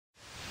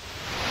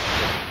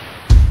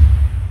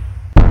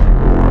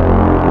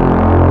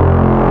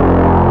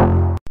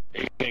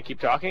gonna keep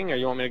talking, or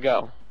you want me to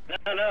go?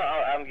 No,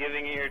 I'm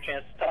giving you your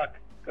chance to talk.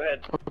 Go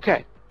ahead.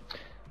 Okay.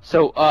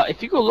 So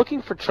if you go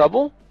looking for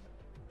trouble,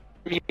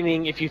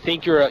 meaning if you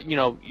think you're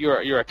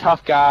a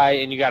tough guy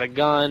and you got a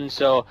gun,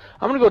 so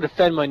I'm gonna go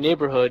defend my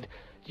neighborhood.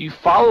 You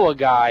follow a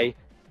guy.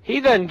 He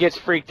then gets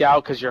freaked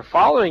out because you're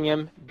following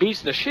him,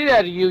 beats the shit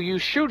out of you. You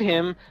shoot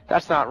him.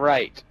 That's not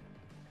right.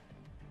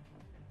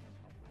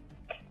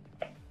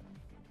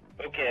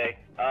 Okay.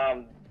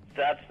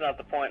 That's not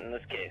the point in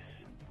this case.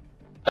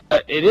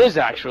 It is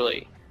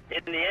actually.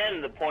 In the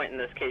end, the point in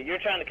this case, you're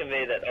trying to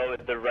convey that, oh,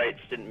 the rights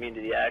didn't mean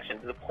to the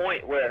actions. The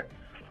point where,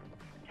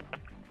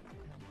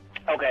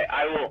 okay,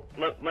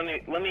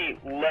 let me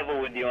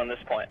level with you on this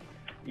point.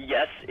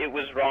 Yes, it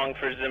was wrong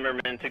for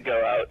Zimmerman to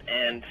go out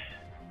and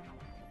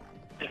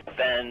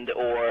defend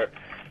or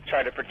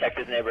try to protect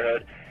his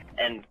neighborhood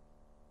and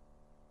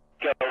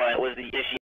go. It was the issue.